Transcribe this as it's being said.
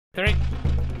3.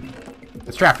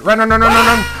 It's trapped. Run, run, run, run, run,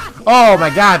 run. Oh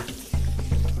my god.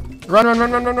 Run, run,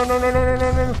 run, run, run, run, run, run, run,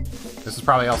 run, run. This is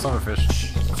probably all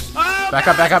silverfish. Oh, Back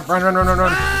up, back up. Run, run, run, run,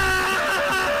 run.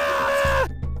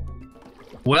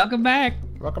 Welcome back.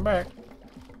 Welcome back.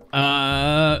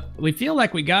 We feel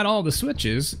like we got all the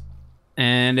switches.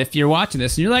 And if you're watching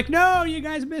this and you're like, no, you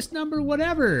guys missed number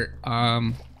whatever.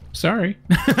 Sorry.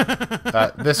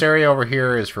 This area over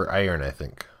here is for iron, I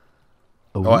think.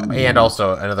 Ooh. Oh, and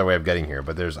also another way of getting here,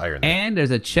 but there's iron there. And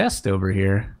there's a chest over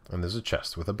here. And there's a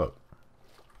chest with a boat.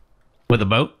 With a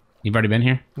boat? You've already been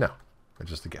here? No, it's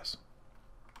just a guess.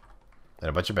 And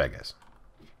a bunch of bad guys.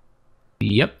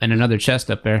 Yep, and another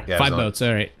chest up there. Yeah, 5 boats,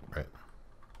 all right. Right.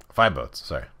 5 boats,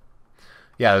 sorry.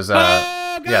 Yeah, there's oh,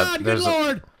 God, yeah, good there's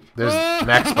Lord! There's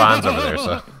max spawns over there,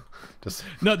 so just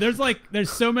No, there's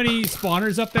so many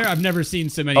spawners up there. I've never seen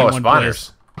so many oh, in one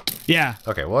spawners. place. Yeah.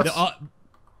 Okay, well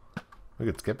we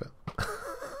could skip it.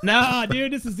 Nah,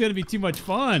 dude, this is gonna be too much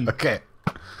fun. Okay.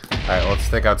 Alright, let's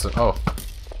take out some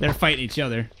They're fighting each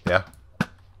other. Yeah.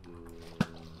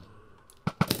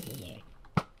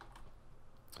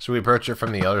 Should we approach it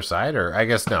from the other side, or I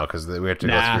guess no, because we have to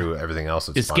go through everything else.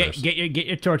 That's just get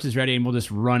your torches ready, and we'll just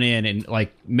run in and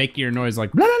like make your noise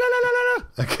like. Blah, blah, blah, blah,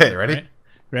 blah. Okay, ready? Right.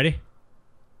 Ready?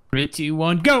 3, 2,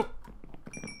 1, go!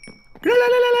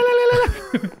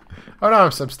 Oh no, I'm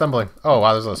stumbling. Oh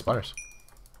wow, there's a lot of spawners.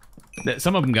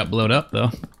 Some of them got blowed up though.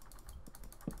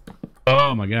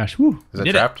 Oh my gosh! Woo! Is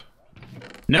it trapped?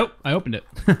 Nope, I opened it.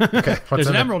 Okay, there's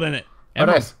an emerald in it.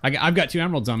 Emerald. Oh, nice. I've got 2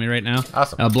 emeralds on me right now.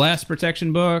 Awesome. A blast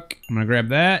protection book. I'm gonna grab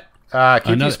that.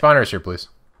 Keep these spawners here, please.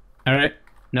 All right.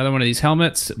 Another one of these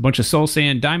helmets. A bunch of soul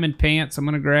sand. Diamond pants. I'm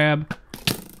gonna grab.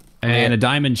 And a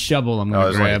diamond shovel. I'm gonna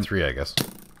there's grab. only 3, I guess.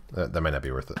 That might not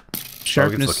be worth it.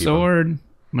 Sharpness sword. I'm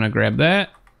gonna grab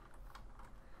that.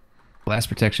 Blast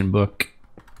protection book.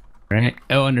 All right.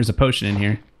 Oh, and there's a potion in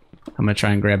here. I'm gonna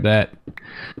try and grab that.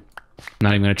 I'm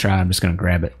not even gonna try. I'm just gonna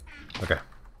grab it. Okay.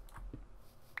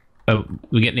 Oh,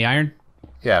 we getting the iron?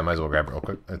 Yeah, I might as well grab it real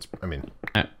quick. All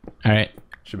right.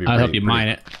 Should be. I'll help you mine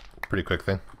it. Pretty quick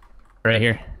thing. Right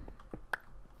here.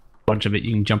 Bunch of it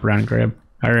you can jump around and grab.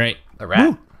 All right. A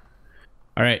rat. Woo!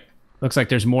 All right. Looks like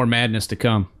there's more madness to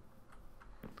come.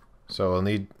 So we'll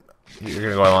need. You're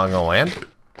gonna go along the land.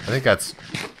 I think that's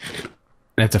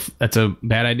a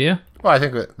bad idea. Well, I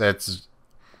think that's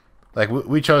like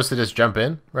we chose to just jump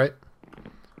in, right?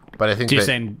 But I think so you're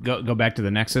saying go back to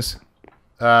the Nexus.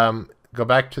 Go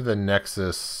back to the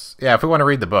Nexus. Yeah, if we want to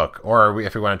read the book, or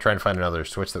if we want to try and find another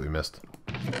switch that we missed.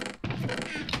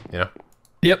 You know?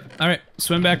 Yep. All right.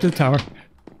 Swim back to the tower.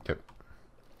 Okay.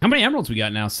 How many emeralds we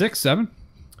got now? 6, 7?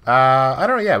 I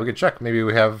don't know. Yeah, we could check. Maybe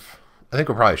we have. I think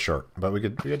we're probably short, but we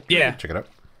could check it out.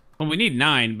 Well, we need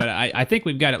 9, but I think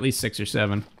we've got at least 6 or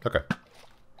 7. Okay.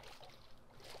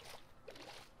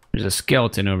 There's a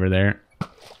skeleton over there.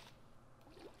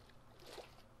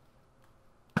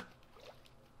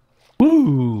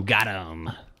 Woo! Got him.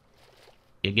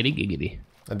 Giggity, giggity.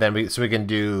 And then we can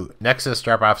do Nexus,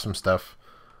 drop off some stuff,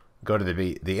 go to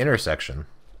the intersection.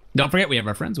 Don't forget we have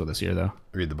our friends with us here, though.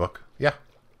 Read the book. Yeah.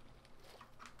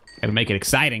 Gotta make it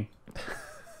exciting.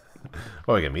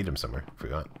 Well, we can meet him somewhere if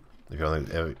we want. If you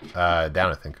only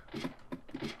down, I think.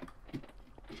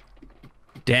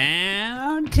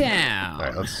 Downtown. All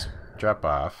right, let's drop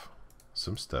off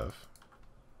some stuff.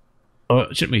 Oh,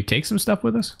 shouldn't we take some stuff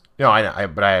with us? No,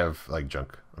 but I have like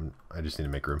junk. I just need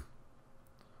to make room.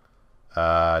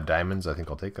 Diamonds, I think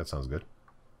I'll take. That sounds good.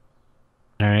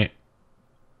 All right.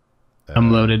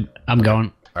 I'm loaded. I'm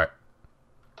going. All right.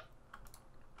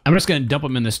 I'm just gonna dump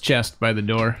them in this chest by the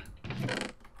door.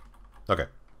 Okay.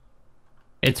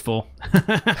 It's full.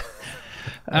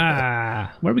 Where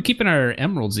are we keeping our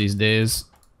emeralds these days?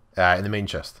 In the main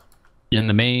chest. In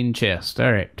the main chest.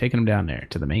 All right, taking them down there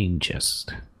to the main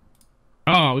chest.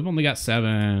 Oh, we've only got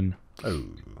 7. Oh.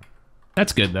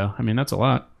 That's good though. I mean, that's a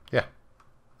lot. Yeah.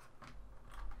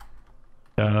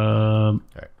 All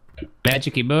right.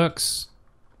 Magic-y books.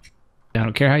 I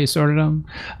don't care how you sorted them.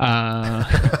 I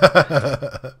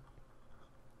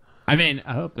mean,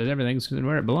 I hope that everything's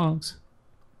where it belongs.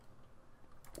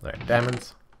 All right,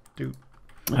 diamonds.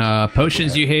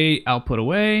 Potions you hate, I'll put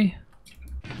away.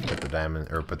 Put the diamond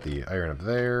or put the iron up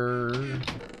there.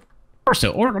 We're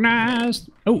so organized.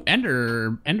 Oh,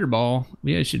 ender ball.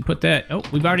 We should put that. Oh,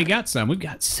 we've already got some. We've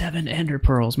got 7 ender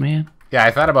pearls, man. Yeah,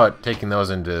 I thought about taking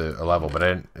those into a level, but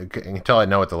I didn't until I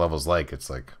know what the level's like. It's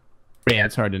like. Yeah,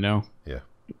 it's hard to know. Yeah.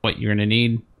 What you're gonna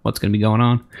need, what's gonna be going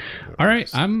on. All right,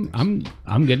 I'm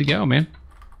good to go, man.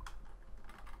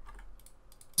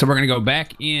 So we're gonna go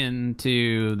back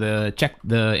into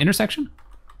the intersection.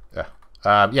 Yeah.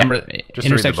 Yeah. Just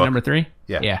intersection number 3?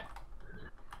 Yeah. Yeah.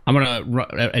 I'm going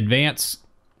to advance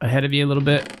ahead of you a little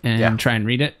bit and try and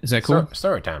read it. Is that cool?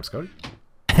 Story time, Scoti.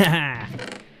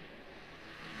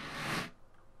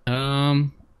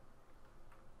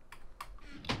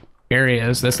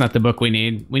 Areas. That's not the book we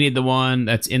need. We need the one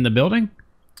that's in the building?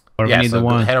 Or we need so the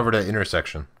one... head over to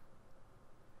intersection.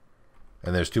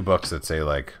 And there's 2 books that say,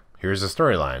 like, here's a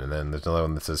storyline. And then there's another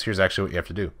one that says, here's actually what you have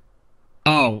to do.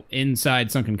 Oh,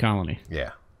 inside Sunken Colony.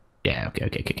 Yeah. Yeah,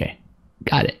 okay.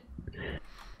 Got it.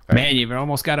 Right. Man, you've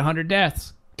almost got 100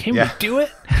 deaths. Can we do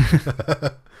it?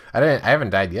 I haven't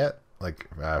died yet. Like,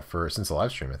 since the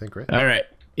live stream, I think, right? All right.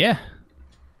 Yeah.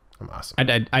 I'm awesome.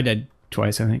 I died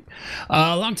twice, I think.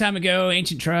 A long time ago,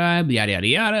 ancient tribe, yada, yada,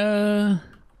 yada.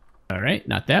 All right,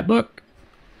 not that book.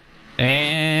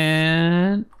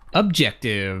 And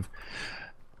objective.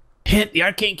 Hint, the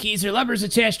arcane keys are levers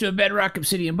attached to a bedrock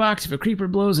obsidian box. If a creeper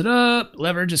blows it up,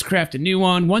 lever, just craft a new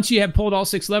one. Once you have pulled all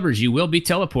 6 levers, you will be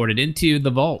teleported into the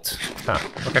vault. Huh,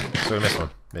 okay, so we missed one,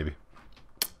 maybe.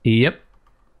 Yep.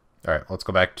 All right, let's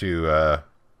go back to the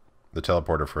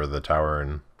teleporter for the tower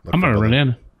and look. I'm going to run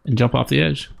in and jump off the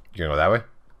edge. You're going to go that way?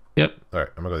 Yep. All right,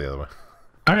 I'm going to go the other way.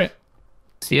 All right.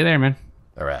 See you there, man.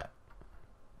 All right.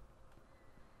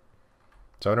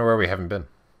 So I wonder where we haven't been.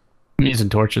 I'm using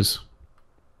torches.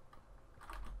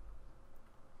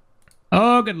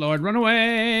 Oh, good Lord. Run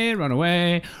away. Run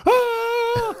away.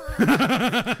 Oh!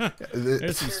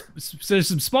 there's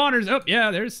some spawners. Oh,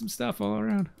 yeah, there's some stuff all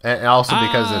around. And also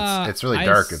because it's really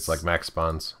dark. It's like max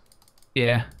spawns.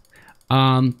 Yeah.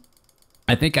 I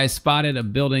think I spotted a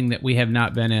building that we have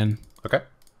not been in. Okay,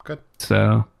 good.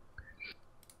 So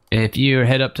if you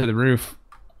head up to the roof,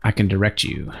 I can direct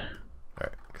you. All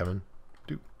right, coming.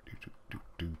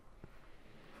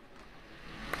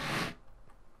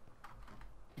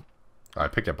 I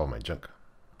picked up all my junk.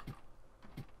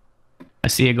 I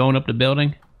see you going up the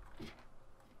building.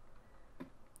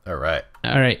 All right.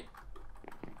 All right.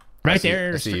 Right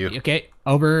there. I see you. Okay.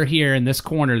 Over here in this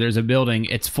corner, there's a building.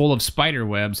 It's full of spider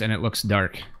webs, and it looks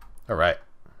dark. All right.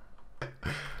 All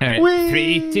right. Whee!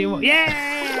 3, 2, 1.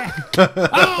 Yeah! Oh,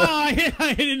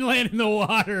 I didn't land in the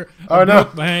water. Oh, no.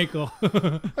 Broke my ankle.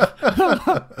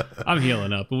 I'm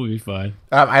healing up. We'll be fine.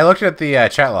 I looked at the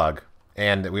chat log,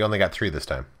 and we only got 3 this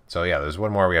time. So, yeah, there's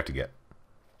one more we have to get.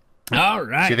 All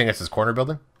right. Do you think it's this corner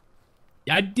building?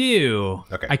 I do.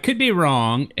 Okay. I could be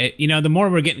wrong. The more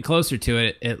we're getting closer to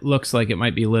it, it looks like it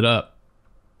might be lit up.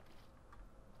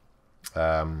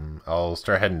 I'll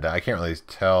start heading down. I can't really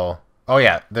tell. Oh,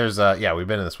 yeah. There's, we've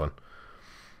been in this one.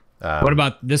 What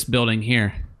about this building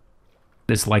here?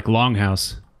 This, like,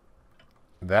 longhouse.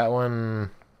 That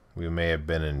one we may have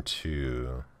been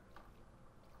into.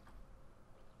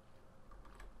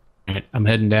 All right, I'm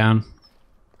heading down.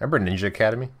 Remember Ninja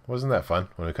Academy? Wasn't that fun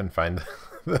when we couldn't find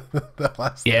the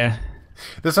last thing? Yeah.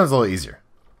 This one's a little easier,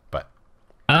 but...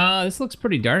 This looks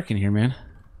pretty dark in here, man.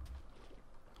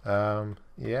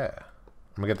 Yeah.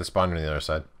 I'm gonna get the spawner on the other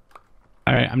side.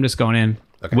 All right, I'm just going in.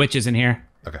 Okay. Witch is in here.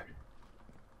 Okay.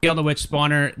 Kill the witch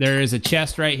spawner. There is a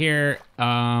chest right here.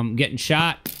 Getting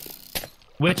shot.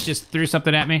 Witch just threw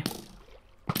something at me.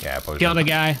 Yeah, I Killed a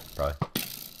guy. Probably.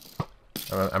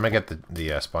 I'm gonna get the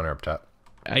spawner up top.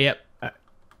 Yep.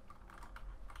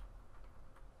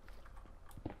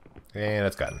 And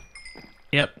it's gotten.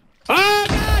 Yep. Oh,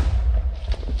 God!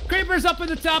 Creeper's up in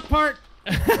the top part.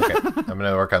 Okay. I'm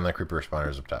gonna work on the creeper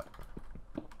spawners up top.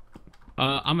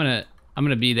 I'm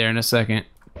gonna be there in a second.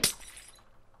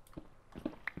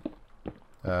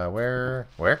 Where?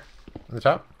 On the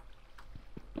top?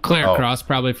 Clear across,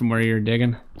 probably from where you're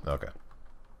digging. Okay.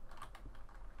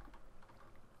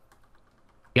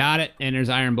 Got it. And there's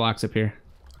iron blocks up here.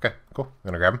 Okay, cool. I'm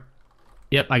gonna grab them.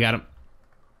 Yep, I got them.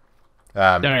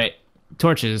 All right.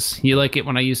 Torches. You like it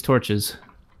when I use torches.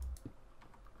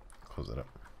 Close it up.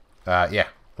 Yeah.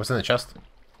 What's in the chest?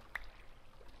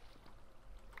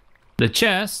 The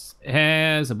chest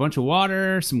has a bunch of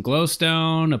water, some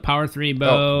glowstone, a power 3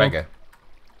 bow. Oh, bad guy.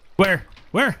 Where?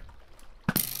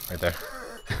 Right there.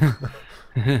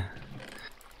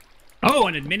 Oh,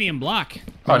 an adminium block. Oh,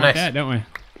 We want nice. that, don't we?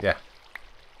 Yeah.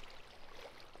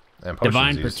 And potions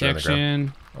Divine used to on the ground.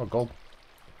 protection. Oh, gold.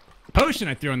 Potion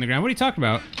I threw on the ground. What are you talking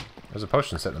about? There's a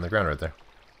potion sitting on the ground right there.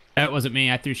 That wasn't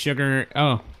me. I threw sugar.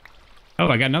 Oh,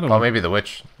 I got another Well, one. maybe the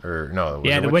witch. Or, no. Was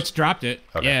Yeah, it the witch dropped it.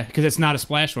 Okay. Yeah, because it's not a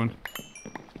splash one.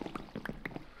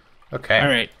 Okay. All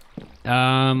right.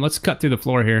 Let's cut through the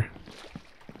floor here.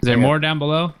 Is there more down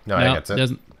below? No, I think that's it.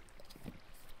 Doesn't.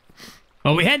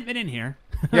 Well, we hadn't been in here.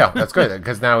 Yeah, that's good,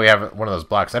 because now we have one of those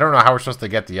blocks. I don't know how we're supposed to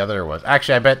get the other ones.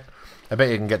 Actually, I bet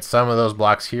you can get some of those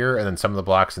blocks here, and then some of the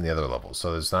blocks in the other levels.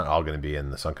 So it's not all going to be in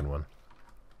the sunken one.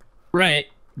 Right,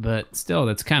 but still,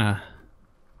 that's kind of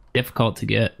difficult to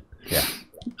get. Yeah.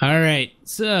 All right,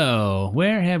 so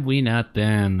where have we not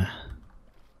been?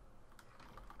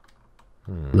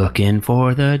 Looking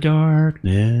for the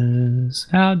darkness.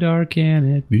 How dark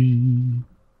can it be?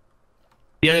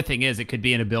 The other thing is, it could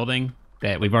be in a building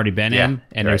that we've already been in,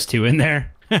 and there's two in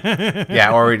there.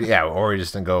 or we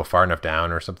just didn't go far enough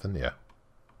down or something. Yeah,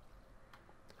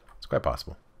 it's quite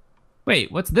possible.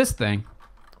 Wait, what's this thing?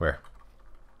 Where?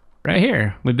 Right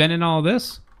here. We've been in all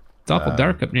this. It's awful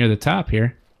dark up near the top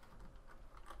here.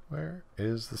 Where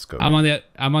is the scope? I'm on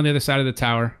the other side of the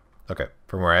tower. Okay,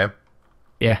 from where I am.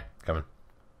 Yeah. Coming.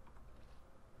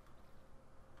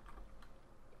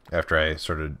 After I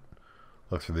sort of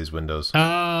look through these windows.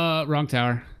 Wrong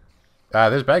tower.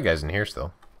 There's bad guys in here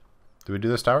still. Do we do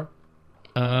this tower?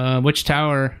 Which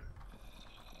tower?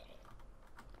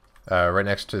 Right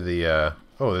next to the.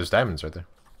 Oh, there's diamonds right there.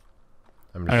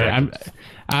 I'm distracted.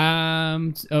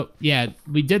 Oh yeah,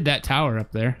 we did that tower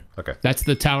up there. Okay. That's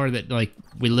the tower that like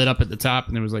we lit up at the top,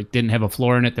 and there was like didn't have a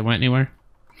floor in it that went anywhere.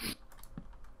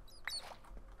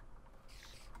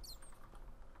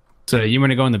 So you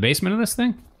want to go in the basement of this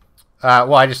thing?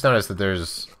 Well, I just noticed that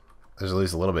there's at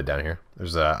least a little bit down here.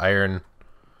 There's iron,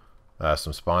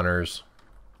 some spawners.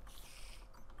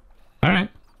 All right.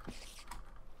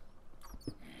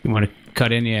 You want to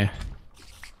cut in, yeah.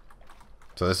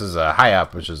 So this is high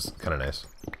up, which is kind of nice.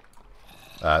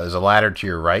 There's a ladder to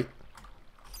your right.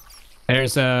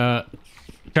 There's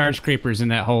charge creepers in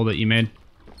that hole that you made.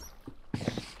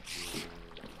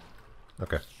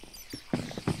 Okay.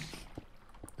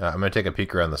 I'm going to take a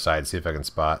peek around the side, see if I can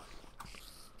spot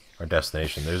our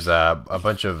destination. There's a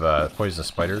bunch of poisonous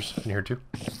spiders in here too.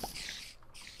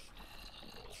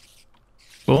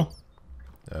 Cool.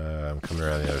 I'm coming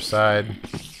around the other side.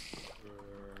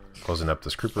 Closing up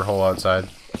this creeper hole outside.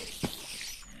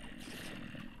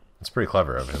 It's pretty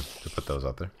clever of him to put those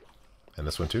out there. And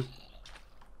this one too.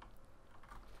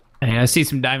 Hey, I see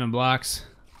some diamond blocks.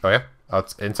 Oh yeah?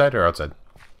 Inside or outside?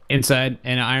 Inside,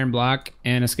 and an iron block,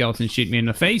 and a skeleton shooting me in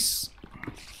the face.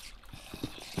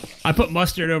 I put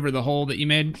mustard over the hole that you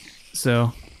made,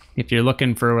 so if you're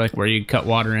looking for like where you cut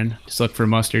water in, just look for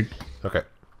mustard. Okay.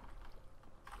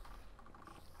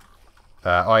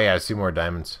 Oh yeah, I see more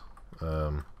diamonds.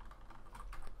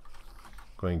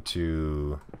 Going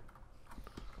to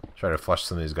try to flush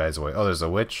some of these guys away. Oh, there's a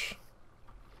witch.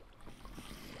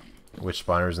 Witch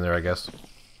spawners in there, I guess.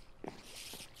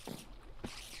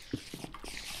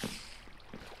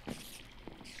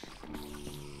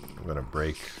 I'm gonna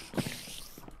break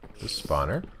this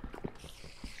spawner.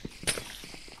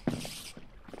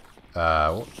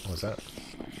 What was that?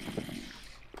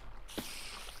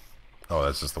 Oh,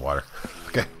 that's just the water.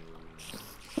 Okay.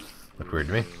 Looked weird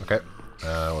to me. Okay.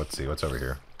 Let's see. What's over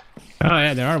here? Oh,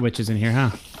 yeah, there are witches in here,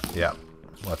 huh? Yeah.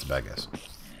 Lots of bad guys.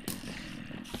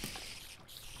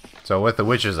 So with the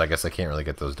witches, I guess I can't really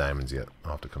get those diamonds yet.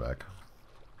 I'll have to come back.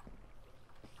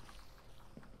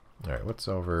 Alright, what's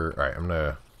over... Alright, I'm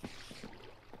gonna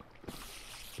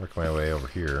work my way over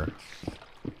here.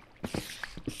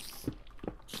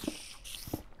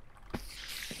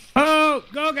 Oh,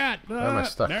 go God! Why am I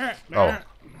stuck? Oh,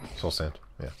 soul sand.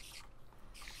 Yeah.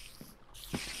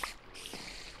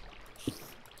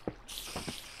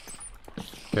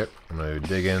 Okay, I'm gonna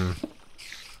dig in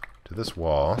to this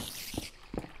wall.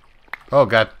 Oh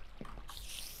God.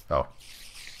 Oh. All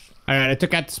right, I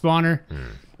took out the spawner.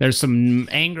 There's some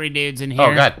angry dudes in here.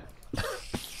 Oh God.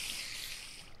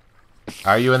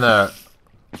 Are you in the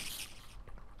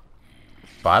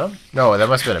bottom? No, that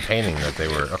must have been a painting that they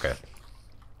were. Okay.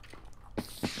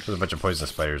 There's a bunch of poisonous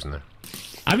spiders in there.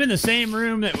 I'm in the same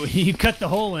room that you cut the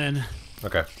hole in.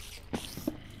 Okay.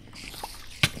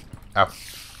 Ow.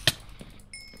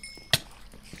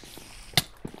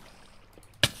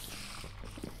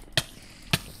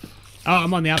 Oh,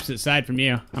 I'm on the opposite side from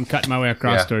you. I'm cutting my way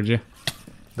across towards you.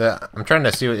 I'm trying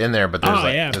to see what's in there, but there's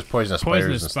there's poisonous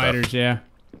spiders and spiders, stuff yeah.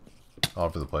 all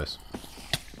over the place.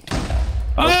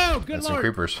 Oh, good and lord. some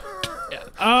creepers. Okay?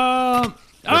 Okay.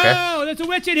 Oh, there's a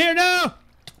witch in here. No!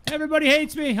 Everybody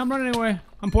hates me. I'm running away.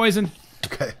 I'm poisoned.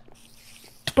 Okay.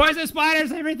 Poison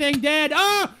spiders, everything dead.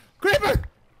 Oh! Creeper!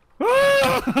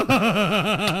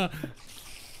 Oh!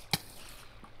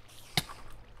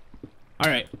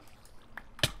 Alright.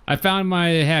 I found my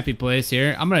happy place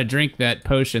here. I'm gonna drink that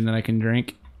potion that I can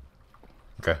drink.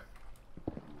 Okay.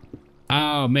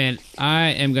 Oh man, I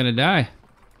am gonna die.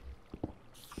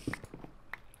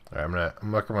 Alright,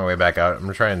 I'm working my way back out. I'm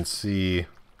gonna try and see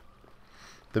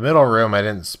the middle room. I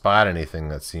didn't spot anything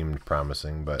that seemed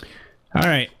promising, but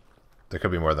alright. there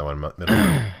could be more than one middle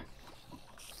room.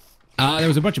 There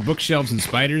was a bunch of bookshelves and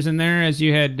spiders in there, as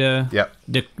you had Yep.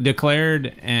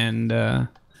 declared, and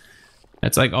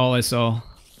that's like all I saw.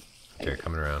 Okay,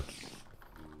 coming around.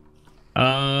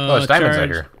 Oh, there's diamonds out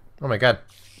here. Oh my god.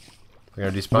 They're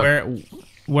gonna despawn.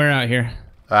 Where out here?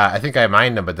 I think I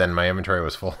mined them, but then my inventory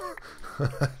was full.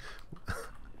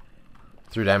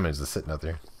 3 diamonds just sitting out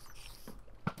there.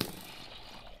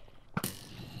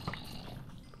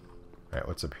 Alright,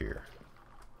 what's up here?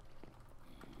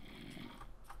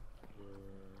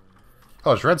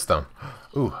 Oh, it's redstone.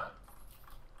 Ooh.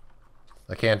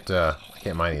 I can't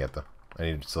mine it yet though. I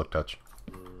need silk touch.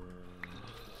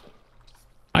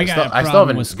 I still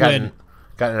haven't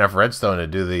gotten enough redstone to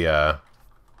do the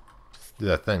do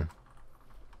that thing.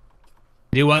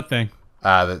 Do what thing?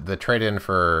 The trade in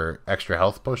for extra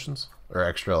health potions or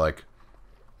extra like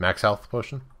max health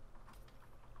potion.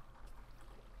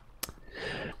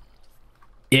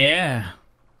 Yeah.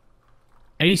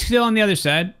 Are you still on the other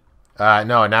side?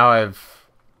 No, now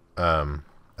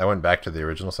I went back to the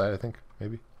original side, I think,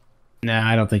 maybe. No,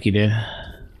 I don't think you did.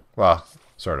 Well,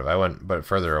 sort of. I went, but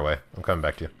further away. I'm coming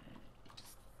back to you.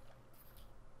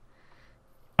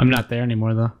 I'm not there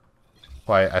anymore, though.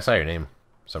 Well, I saw your name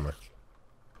somewhere.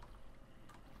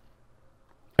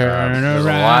 Turn there's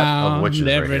around. a lot of witches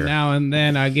Every right here. now and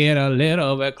then I get a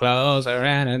little bit closer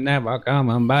and it's never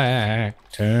coming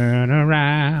back. Turn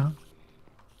around.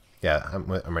 Yeah, I'm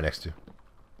right next to you.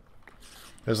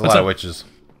 There's a What's lot up? of witches.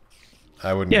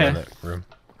 I wouldn't go in that room.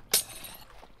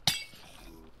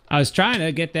 I was trying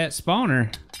to get that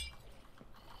spawner.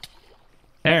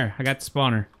 There, I got the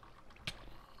spawner.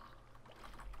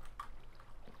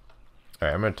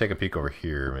 Alright, I'm going to take a peek over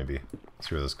here, maybe.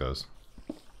 See where this goes.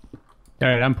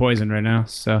 Alright, I'm poisoned right now,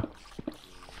 so...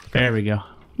 There we go.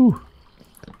 Whew.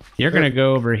 You're going to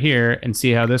go over here and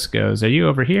see how this goes. Are you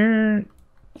over here?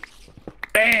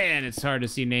 Man, it's hard to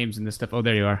see names and this stuff. Oh,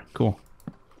 there you are. Cool.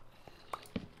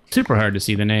 Super hard to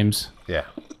see the names. Yeah.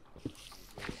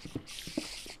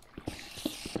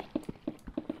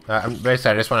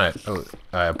 Basically, I just want to...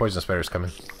 Oh, poison spider's coming.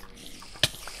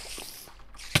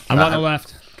 I'm on the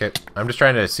left. Okay, I'm just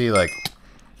trying to see, like...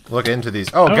 Look into these...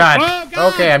 Oh, God! Oh,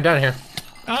 God! Okay, I'm down here.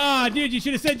 Ah, dude, you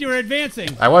should have said you were advancing.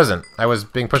 I wasn't. I was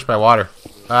being pushed by water.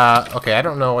 Okay, I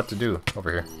don't know what to do over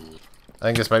here. I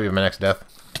think this might be my next death.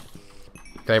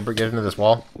 Can I get into this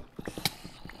wall?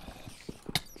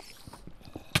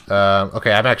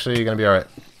 Okay, I'm actually gonna be alright.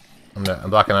 I'm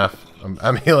blocking off.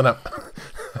 I'm healing up.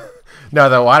 No,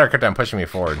 the water kept on pushing me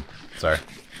forward. Sorry.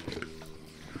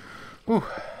 Whew.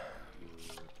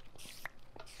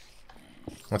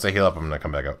 Once I heal up, I'm gonna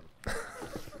come back up.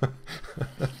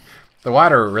 The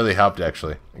water really helped,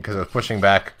 actually, because it was pushing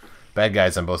back bad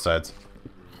guys on both sides.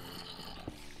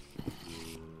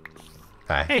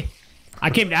 Hi. Hey,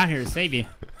 I came down here to save you.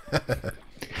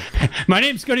 My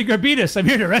name's Scoti Garbidis. I'm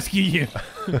here to rescue you.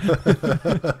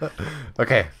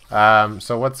 Okay,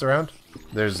 so what's around?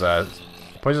 There's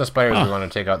poisonous spiders we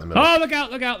want to take out in the middle. Oh, look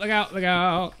out, look out, look out, look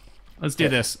out. Let's do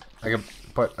this. I can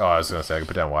put... Oh, I was going to say I can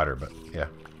put down water, but yeah.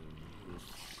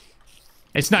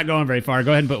 It's not going very far.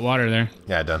 Go ahead and put water there.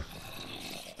 Yeah, done.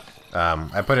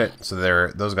 I put it so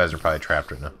those guys are probably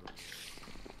trapped right now.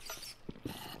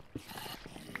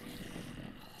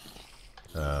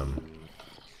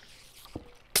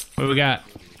 What do we got?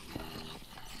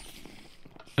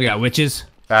 We got witches.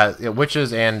 Yeah,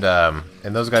 witches and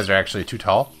those guys are actually too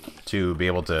tall to be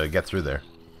able to get through there.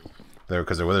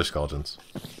 Because they're wither skeletons.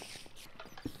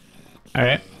 All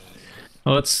right.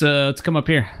 Well, let's come up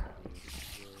here.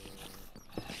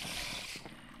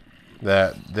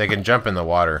 They can jump in the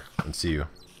water and see you.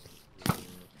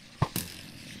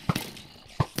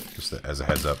 Just as a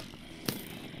heads up.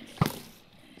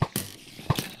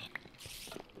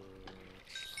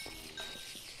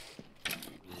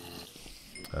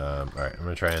 Alright, I'm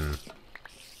gonna try and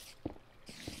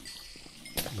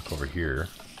look over here.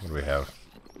 What do we have?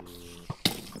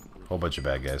 A whole bunch of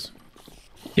bad guys.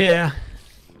 Yeah.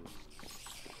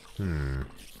 I'm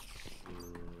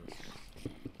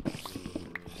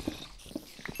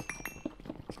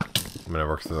gonna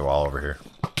work through the wall over here.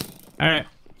 All right.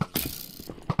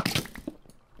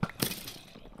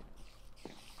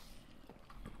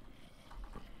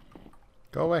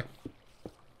 Go away.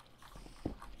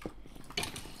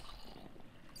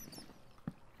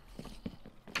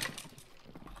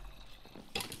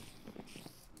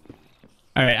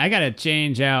 All right, I gotta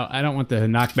change out. I don't want the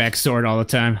knockback sword all the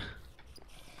time.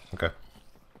 Okay.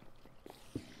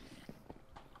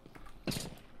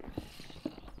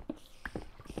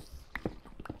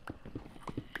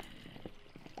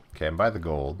 Okay, I'm by the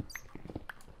gold.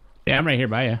 Yeah, I'm right here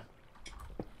by you.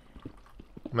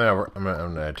 I'm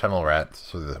gonna tunnel rat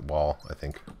through the wall, I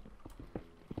think.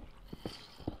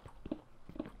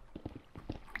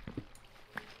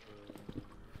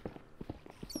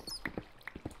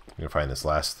 find this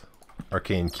last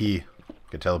arcane key.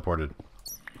 Get teleported.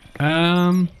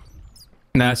 No,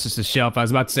 it's just a shelf. I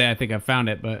was about to say I think I found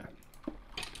it, but...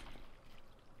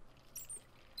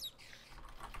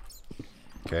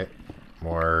 Okay,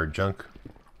 more junk.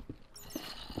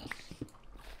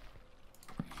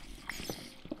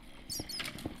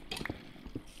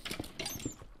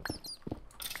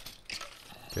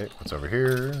 Okay, what's over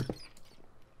here?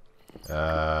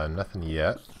 Nothing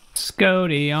yet.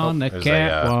 Scoti on the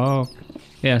catwalk.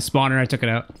 Yeah, spawner, I took it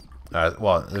out.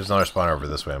 Well, there's another spawner over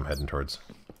this way I'm heading towards.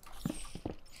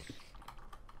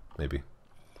 Maybe.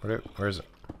 Where is it?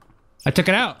 I took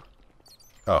it out.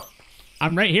 Oh.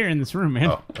 I'm right here in this room,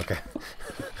 man. Oh, okay.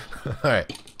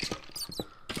 Alright.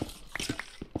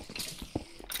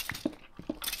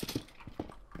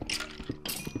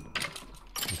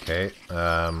 Okay,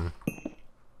 alright,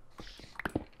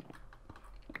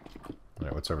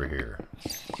 what's over here?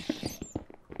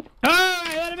 Oh,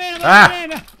 let him in!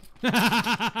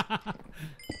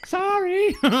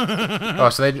 Sorry! Oh,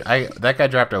 so that guy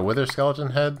dropped a wither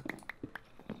skeleton head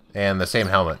and the same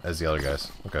helmet as the other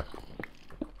guys. Okay.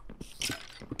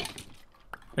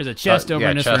 There's a chest over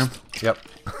in this room. Yep.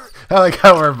 I like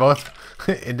how we're both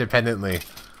independently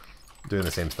doing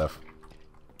the same stuff.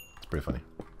 It's pretty funny.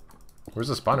 Where's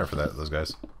the spawner for those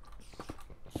guys?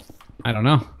 I don't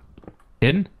know.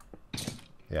 Hidden?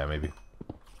 Yeah, maybe.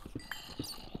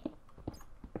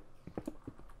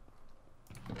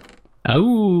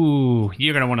 Oh,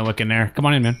 you're gonna want to look in there. Come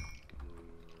on in, man.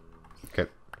 Okay.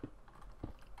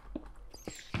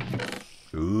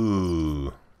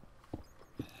 Ooh.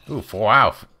 Ooh,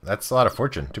 wow. That's a lot of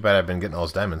fortune. Too bad I've been getting all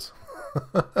those diamonds.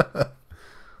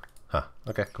 Huh.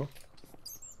 Okay, cool.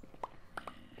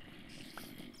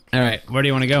 Alright, where do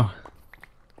you want to go?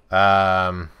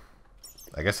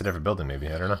 I guess a different building, maybe.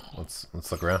 I don't know. Let's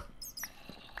look around.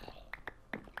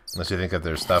 Unless you think that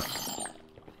there's stuff.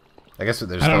 I guess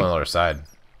there's still another side.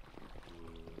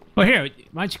 Well, here,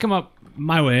 why don't you come up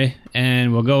my way,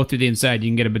 and we'll go through the inside. You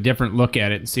can get a different look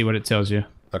at it and see what it tells you.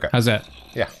 Okay. How's that?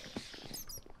 Yeah.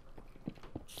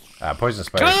 Poison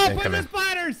spiders. Oh, poison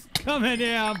spiders! Coming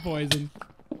down, poison.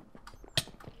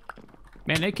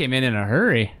 Man, they came in a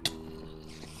hurry.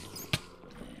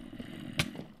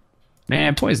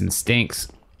 Man, poison stinks.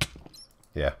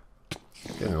 Yeah.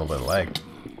 Getting a little bit of lag.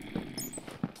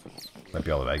 Might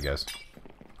be all the bad guys.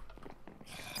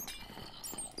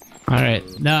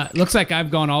 Alright, now it looks like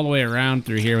I've gone all the way around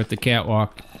through here with the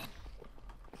catwalk.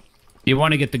 If you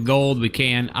want to get the gold, we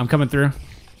can. I'm coming through.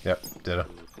 Yep, ditto.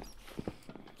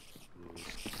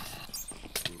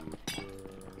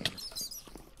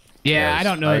 Yeah, I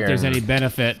don't know if there's any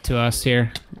benefit to us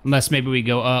here. Unless maybe we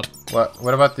go up.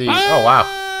 What about the... Oh,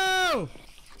 wow.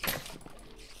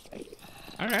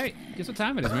 Alright, guess what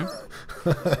time it is, man?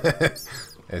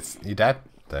 You died?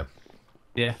 Damn.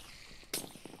 Yeah.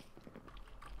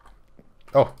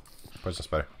 Oh, poison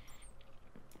spider.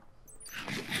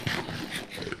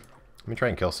 Let me try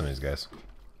and kill some of these guys.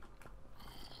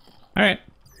 Alright.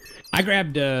 I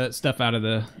grabbed stuff out of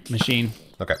the machine.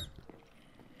 Okay.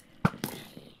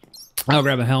 I'll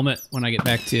grab a helmet when I get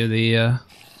back to the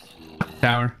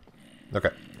tower.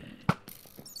 Okay.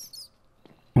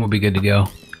 We'll be good to go.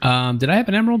 Did I have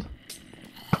an emerald?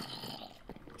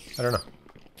 I don't know.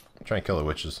 Try and kill the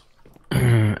witches.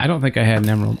 I don't think I had an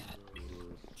emerald.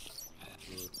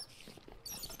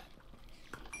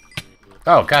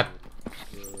 Oh, God.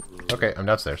 Okay, I'm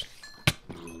downstairs.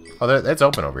 Oh, it's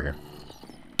open over here.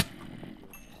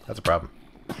 That's a problem.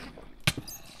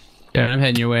 Yeah, I'm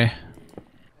heading your way.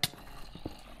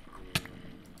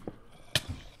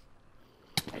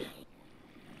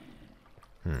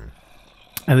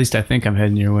 At least I think I'm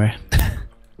heading your way.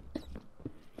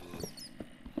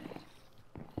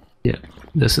 Yeah,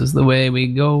 this is the way we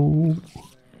go.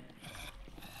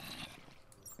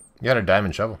 You got a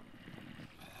diamond shovel.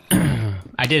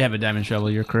 I did have a diamond shovel,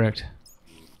 you're correct.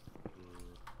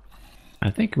 I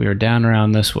think we were down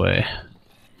around this way.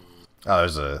 Oh,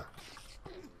 there's a...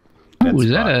 Oh, is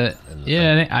that a...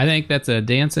 Yeah, I think that's a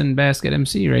dancing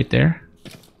BasketMC right there.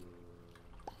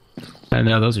 I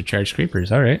know, those are charged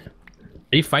creepers, alright.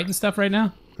 Are you fighting stuff right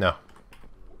now? No.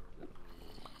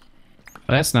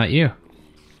 Well, that's not you.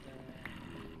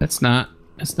 That's not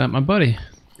my buddy.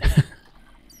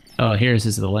 Oh, here's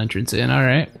his little entrance in,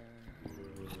 alright.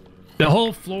 The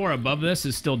whole floor above this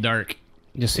is still dark,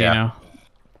 just so you know.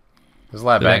 There's a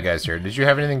lot of bad guys here. Did you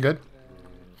have anything good?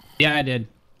 Yeah, I did.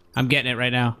 I'm getting it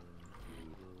right now.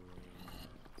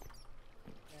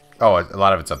 Oh, a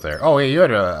lot of it's up there. Oh, yeah, you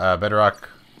had a bedrock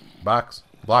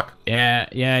block. Yeah,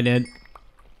 I did.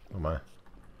 Oh, my.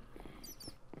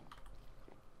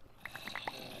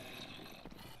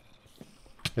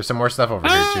 There's some more stuff over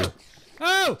here too.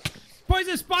 Oh!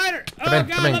 Poison spider! Come in,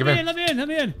 come in, come in. Let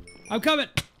me in. I'm coming.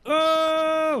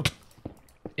 Oh!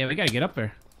 Yeah, we gotta get up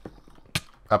there.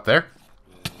 Up there?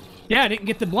 Yeah, I didn't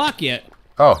get the block yet.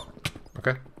 Oh.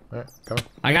 Okay. All right, come on.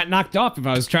 I got knocked off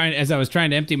as I was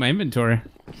trying to empty my inventory.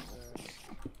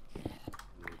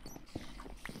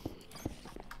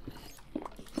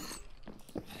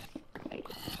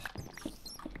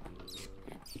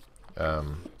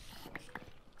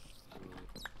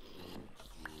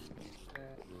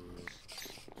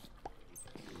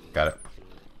 Got it.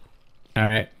 All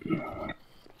right.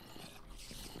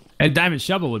 A diamond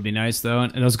shovel would be nice though,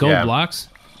 and those gold blocks.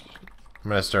 I'm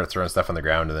gonna start throwing stuff on the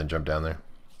ground and then jump down there.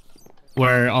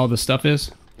 Where all the stuff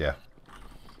is? Yeah.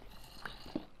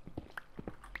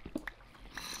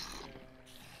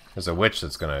 There's a witch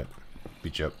that's gonna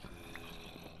beat you up.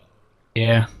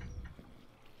 Yeah.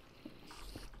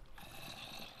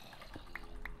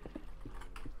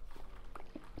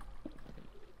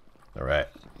 All right.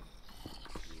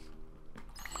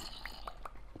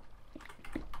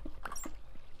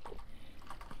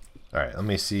 All right, let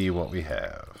me see what we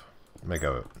have. Make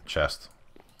a chest.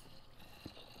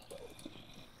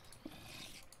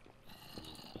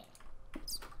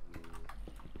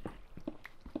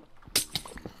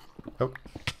 Oh.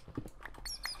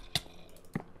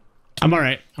 I'm all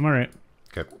right.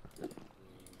 Okay.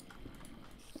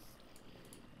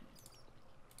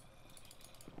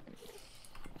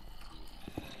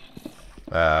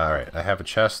 All right, I have a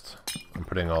chest. I'm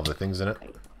putting all the things in it.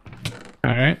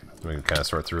 All right. We can kind of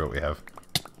sort through what we have.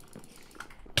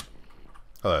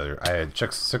 Oh, I had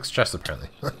 6 chests apparently.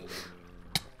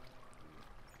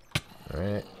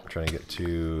 Alright, I'm trying to get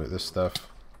to this stuff.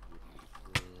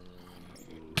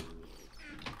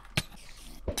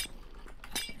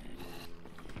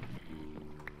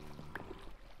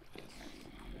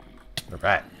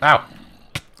 Alright. Ow!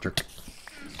 Jerk.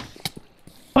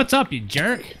 What's up, you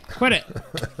jerk? Quit it.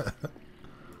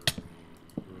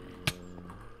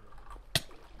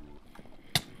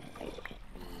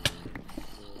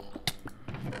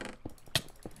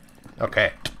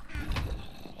 Okay.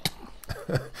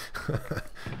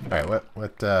 Alright,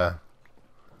 what, I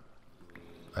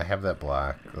have that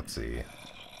block. Let's see.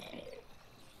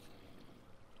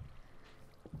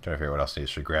 Trying to figure out what else I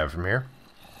should grab from here.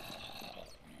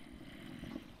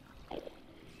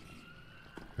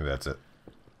 Maybe that's it.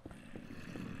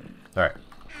 Alright.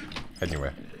 Heading your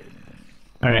way.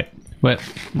 Alright. What?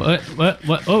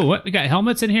 Oh, what? We got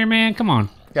helmets in here, man? Come on.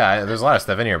 Yeah, there's a lot of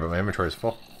stuff in here, but my inventory is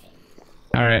full.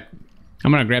 Alright. I'm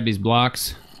gonna grab these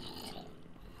blocks.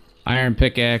 Iron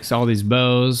pickaxe, all these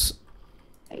bows.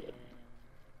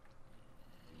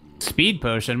 Speed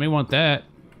potion, we want that.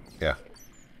 Yeah.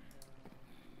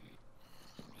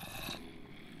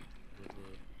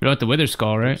 We want the wither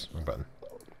skull, right? Oops, wrong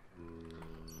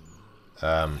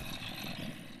button.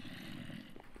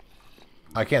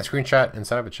 I can't screenshot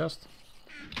inside of a chest?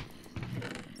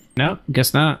 No,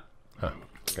 guess not. Huh.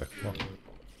 Okay, well.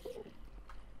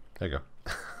 There you go.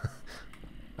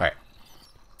 Alright.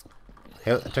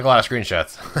 Hey, I took a lot of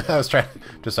screenshots. I was trying,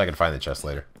 just so I could find the chest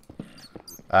later.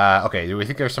 Okay, do we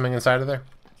think there's something inside of there?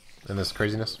 In this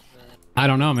craziness? I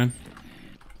don't know, man.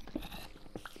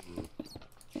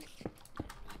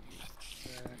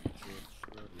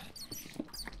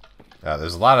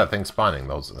 There's a lot of things spawning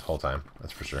the whole time,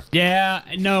 that's for sure. Yeah,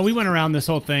 no, we went around this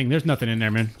whole thing. There's nothing in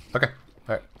there, man. Okay,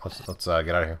 alright, let's get out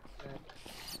of here.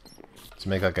 Let's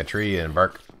make like a tree and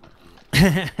bark.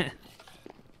 I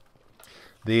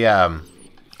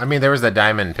mean, there was that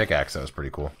diamond pickaxe that was pretty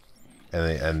cool,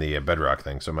 and the bedrock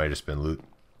thing. So it might have just been loot.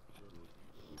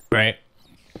 Right.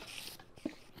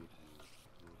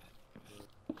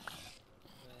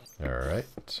 All right,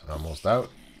 almost out.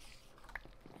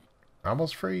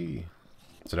 Almost free.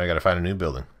 So now I got to find a new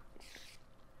building.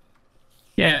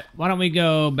 Yeah. Why don't we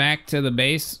go back to the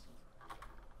base?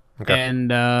 Okay. And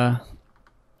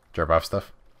drop off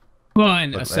stuff. well,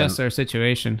 and assess our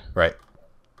situation. Right.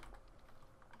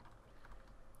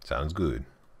 Sounds good.